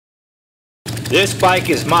This bike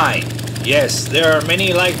is mine. Yes, there are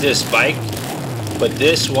many like this bike, but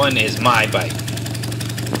this one is my bike.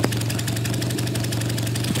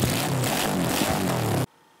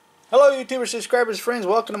 Hello YouTuber subscribers, friends,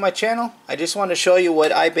 welcome to my channel. I just want to show you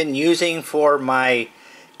what I've been using for my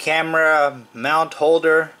camera mount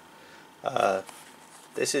holder.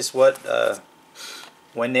 This is what,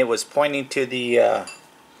 when it was pointing to the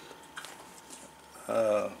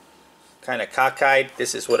kind of cockeyed,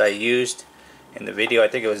 this is what I used in the video. I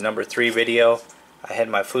think it was number 3 video. I had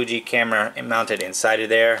my Fuji camera mounted inside of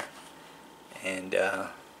there, and I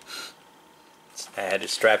had it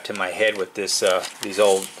strapped to my head with this these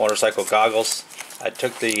old motorcycle goggles. I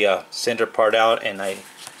took the center part out and I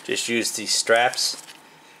just used these straps,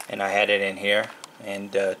 and I had it in here.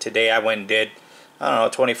 And today I went and did, I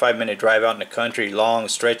don't know, a 25-minute drive out in the country, long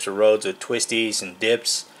stretch of roads with twisties and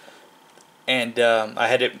dips, and I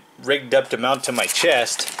had it rigged up to mount to my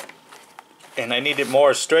chest, and I needed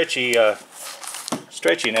more stretchiness.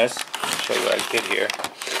 Let me show you what I did here.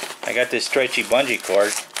 I got this stretchy bungee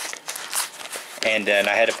cord, and then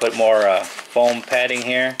I had to put more foam padding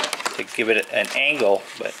here to give it an angle,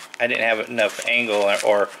 but I didn't have enough angle,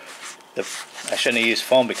 or I shouldn't have used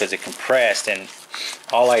foam because it compressed, and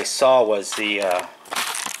all I saw was the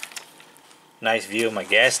nice view of my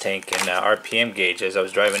gas tank and RPM gauge as I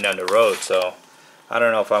was driving down the road. So I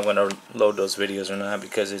don't know if I'm going to load those videos or not,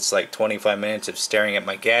 because it's like 25 minutes of staring at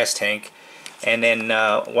my gas tank, and then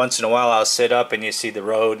once in a while I'll sit up and you see the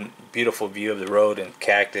road, and beautiful view of the road and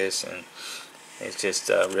cactus, and it's just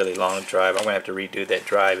a really long drive. I'm going to have to redo that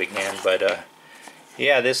drive again, but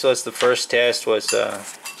yeah, this was the first test. Was the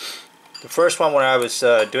first one where I was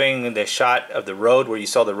doing the shot of the road where you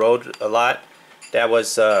saw the road a lot. That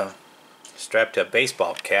was strapped to a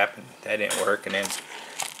baseball cap, and that didn't work. And then,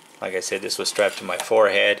 like I said, this was strapped to my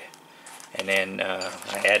forehead, and then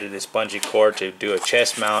I added this bungee cord to do a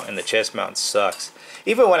chest mount, and the chest mount sucks.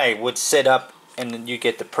 Even when I would sit up and you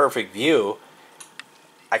get the perfect view,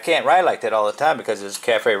 I can't ride like that all the time because it's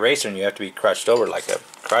Cafe Racer and you have to be crouched over like a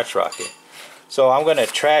crotch rocket. So I'm going to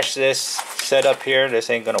trash this setup here. This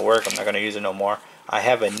ain't going to work. I'm not going to use it no more. I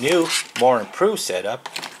have a new, more improved setup.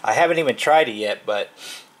 I haven't even tried it yet, but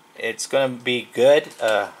it's going to be good.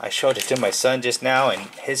 I showed it to my son just now, and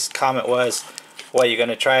his comment was, "What, you're going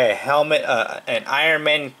to try a helmet, an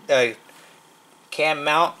Ironman cam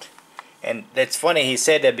mount?" And that's funny he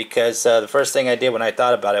said that, because the first thing I did when I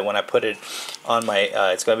thought about it, when I put it on my,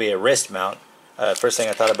 it's going to be a wrist mount, first thing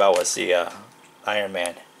I thought about was the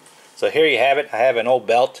Ironman. So here you have it. I have an old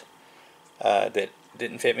belt that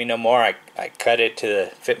didn't fit me no more. I cut it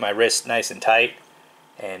to fit my wrist nice and tight,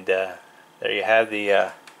 and there you have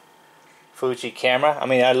the Fuji camera. I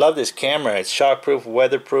mean, I love this camera. It's shockproof,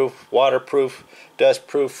 weatherproof, waterproof,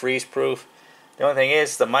 dustproof, freeze-proof. The only thing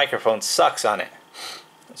is the microphone sucks on it.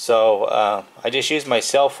 So I just used my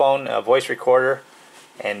cell phone voice recorder,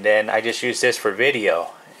 and then I just use this for video.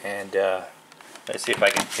 And let's see if I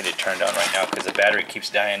can get it turned on right now, because the battery keeps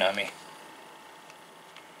dying on me.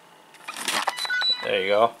 There you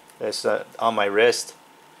go. It's on my wrist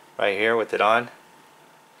right here with it on.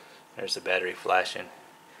 There's the battery flashing.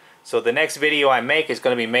 So the next video I make is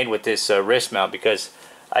going to be made with this wrist mount, because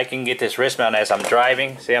I can get this wrist mount as I'm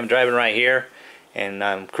driving. See, I'm driving right here, and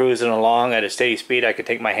I'm cruising along at a steady speed. I can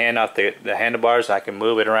take my hand off the handlebars. I can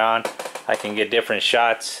move it around. I can get different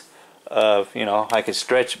shots of, you know, I can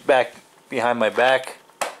stretch back behind my back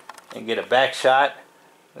and get a back shot.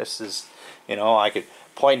 This is, you know, I could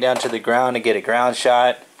point down to the ground and get a ground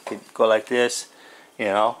shot. Could go like this, you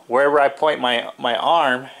know, wherever I point my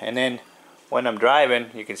arm, and then when I'm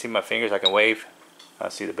driving, you can see my fingers. I can wave. I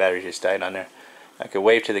see the battery just died on there. I can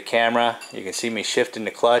wave to the camera. You can see me shifting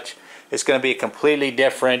the clutch. It's going to be a completely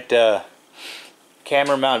different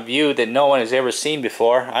camera mount view that no one has ever seen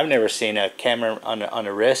before. I've never seen a camera on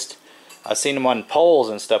a wrist. I've seen them on poles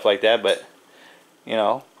and stuff like that, but you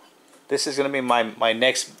know, this is going to be my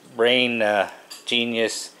next brain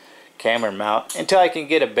genius camera mount. Until I can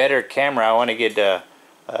get a better camera, I want to get a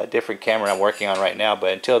different camera I'm working on right now.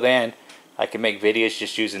 But until then, I can make videos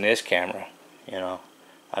just using this camera. You know,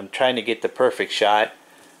 I'm trying to get the perfect shot.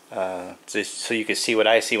 So you can see what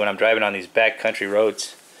I see when I'm driving on these backcountry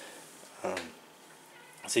roads.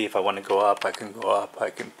 See, if I want to go up, I can go up. I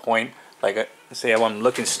can point, like, say I'm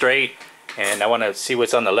looking straight and I want to see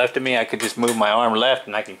what's on the left of me. I could just move my arm left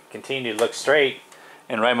and I can continue to look straight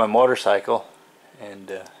and ride my motorcycle.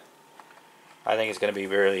 And I think it's going to be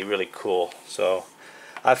really, really cool. So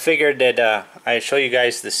I figured that I'd show you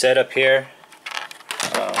guys the setup here.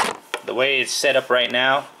 The way it's set up right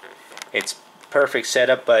now, it's perfect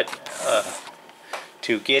setup, but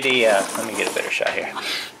to get a let me get a better shot here.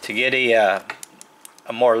 To get a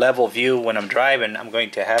a more level view when I'm driving, I'm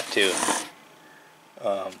going to have to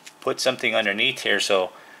put something underneath here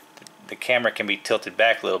so the camera can be tilted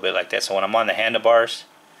back a little bit like that. So when I'm on the handlebars,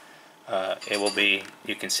 it will be,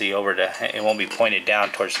 you can see over the, it won't be pointed down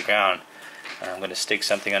towards the ground. I'm going to stick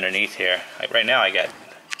something underneath here. Like right now I got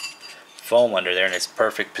foam under there and it's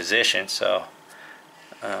perfect position, so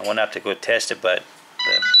I won't have to go test it, but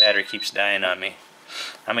the battery keeps dying on me.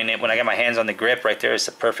 I mean, when I got my hands on the grip right there, it's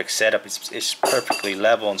the perfect setup. It's perfectly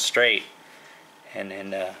level and straight. And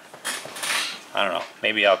then I don't know,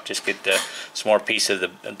 maybe I'll just get some more piece of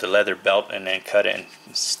the leather belt and then cut it and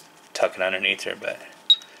tuck it underneath here, but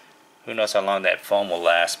who knows how long that foam will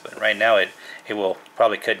last. But right now it will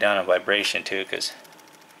probably cut down on vibration too, because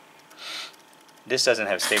this doesn't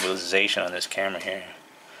have stabilization on this camera here.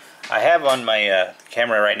 I have on my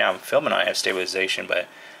camera right now I'm filming on, I have stabilization, but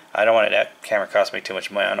I don't want that camera cost me too much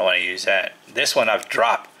money. I don't want to use that. This one I've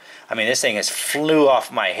dropped. I mean, this thing has flew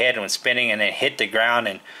off my head when spinning and then hit the ground,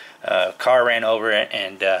 and car ran over it,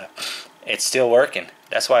 and it's still working.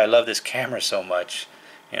 That's why I love this camera so much.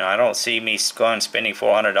 You know, I don't see me spending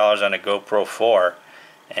 $400 on a GoPro 4,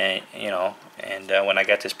 and you know, and when I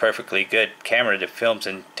got this perfectly good camera that films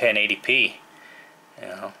in 1080p. You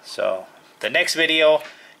know, so the next video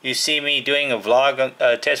you see me doing a vlog,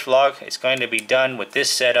 test vlog, it's going to be done with this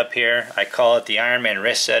setup here. I call it the Ironman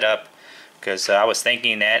wrist setup, because I was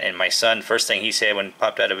thinking that, and my son, first thing he said when it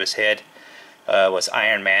popped out of his head was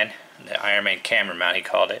Ironman, the Ironman camera mount he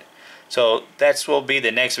called it. So that will be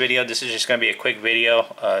the next video. This is just going to be a quick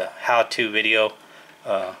video, how-to video,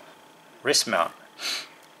 wrist mount.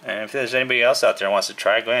 And if there's anybody else out there who wants to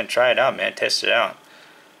try, go ahead and try it out, man. Test it out.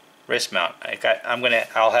 Wrist mount.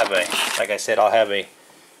 I'll have a, like I said, I'll have a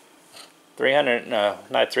 300, no,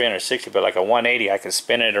 not 360, but like a 180. I can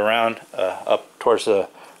spin it around up towards the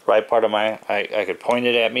right part of my, I could point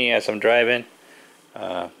it at me as I'm driving,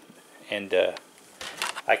 and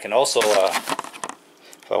I can also,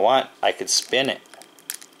 if I want, I could spin it.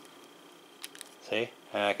 See,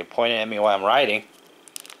 and I can point it at me while I'm riding.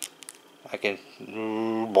 I can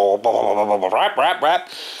rap,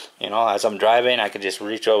 you know, as I'm driving. I can just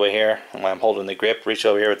reach over here, and when I'm holding the grip, reach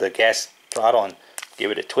over here with the gas throttle and give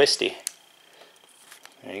it a twisty.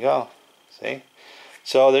 There you go. See?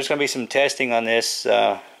 So there's going to be some testing on this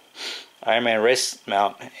Ironman wrist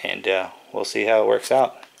mount, and we'll see how it works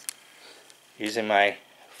out. Using my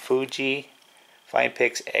Fuji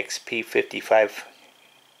FinePix XP55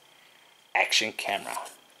 action camera.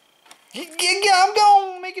 Yeah, I'm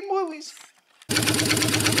going, making movies.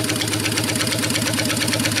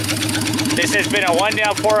 This has been a One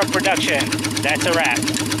Down 4 production. That's a wrap.